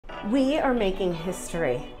We are making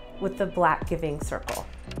history with the Black Giving Circle.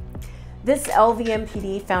 This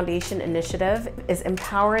LVMPD Foundation initiative is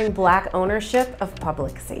empowering Black ownership of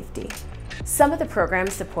public safety. Some of the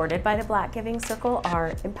programs supported by the Black Giving Circle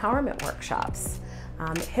are empowerment workshops,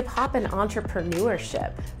 hip-hop and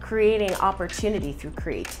entrepreneurship, creating opportunity through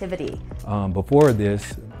creativity. Before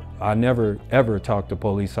this, I never ever talked to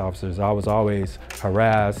police officers. I was always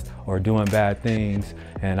harassed or doing bad things,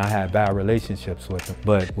 and I had bad relationships with them.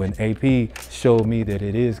 But when AP showed me that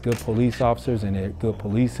it is good police officers and they're good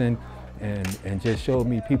policing, and just showed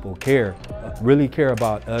me people care, really care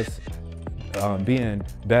about us being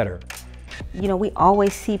better. You know, we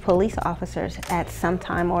always see police officers at some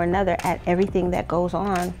time or another at everything that goes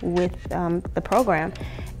on with the program.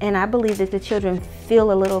 And I believe that the children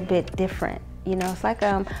feel a little bit different. You know, it's like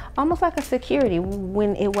almost like a security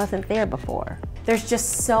when it wasn't there before. There's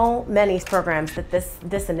just so many programs that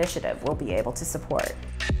this initiative will be able to support.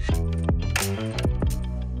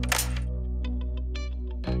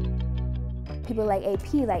 People like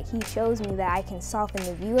AP, like he shows me that I can soften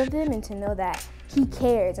the view of them and to know that he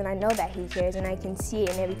cares, and I know that he cares, and I can see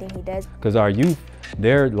it in everything he does. Because our youth,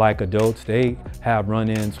 they're like adults. They have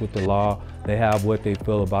run-ins with the law. They have what they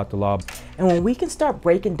feel about the law. And when we can start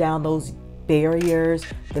breaking down those barriers,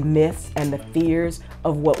 the myths and the fears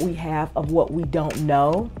of what we have, of what we don't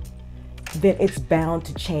know, then it's bound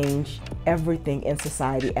to change everything in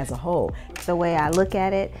society as a whole. The way I look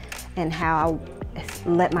at it and how I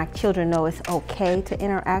let my children know it's okay to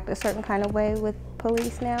interact a certain kind of way with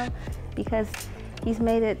police now, because he's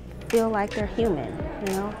made it feel like they're human,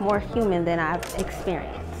 you know, more human than I've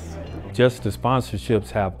experienced. Just the sponsorships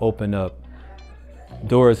have opened up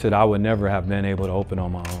doors that I would never have been able to open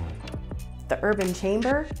on my own. The Urban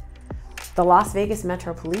Chamber, the Las Vegas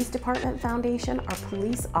Metro Police Department Foundation, our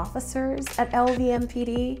police officers at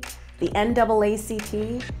LVMPD, the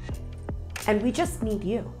NAACP, and we just need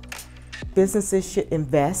you. Businesses should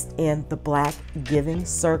invest in the Black Giving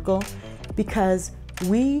Circle, because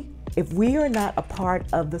if we are not a part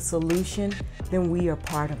of the solution, then we are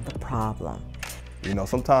part of the problem. You know,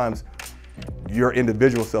 sometimes your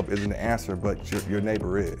individual self isn't the answer, but your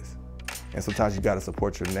neighbor is. And sometimes you got to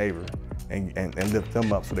support your neighbor and lift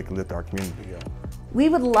them up so they can lift our community up. We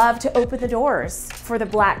would love to open the doors for the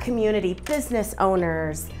Black community, business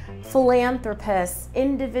owners, philanthropists,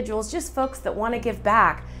 individuals, just folks that want to give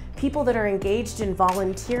back, people that are engaged in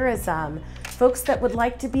volunteerism, folks that would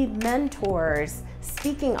like to be mentors,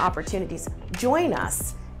 speaking opportunities. Join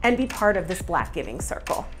us and be part of this Black Giving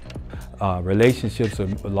Circle. Relationships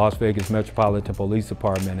with Las Vegas Metropolitan Police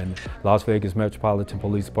Department and Las Vegas Metropolitan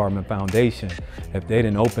Police Department Foundation. If they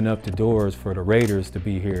didn't open up the doors for the Raiders to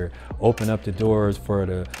be here, open up the doors for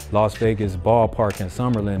the Las Vegas ballpark in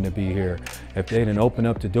Summerlin to be here, if they didn't open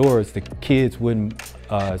up the doors, the kids wouldn't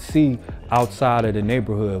see outside of the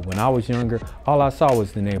neighborhood. When I was younger, all I saw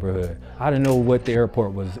was the neighborhood. I didn't know what the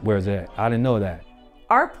airport was at. I didn't know that.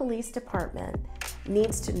 Our police department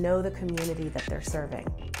needs to know the community that they're serving.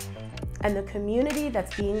 And the community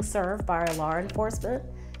that's being served by our law enforcement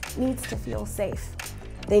needs to feel safe.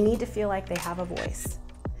 They need to feel like they have a voice.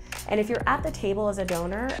 And if you're at the table as a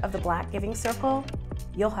donor of the Black Giving Circle,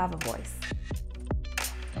 you'll have a voice.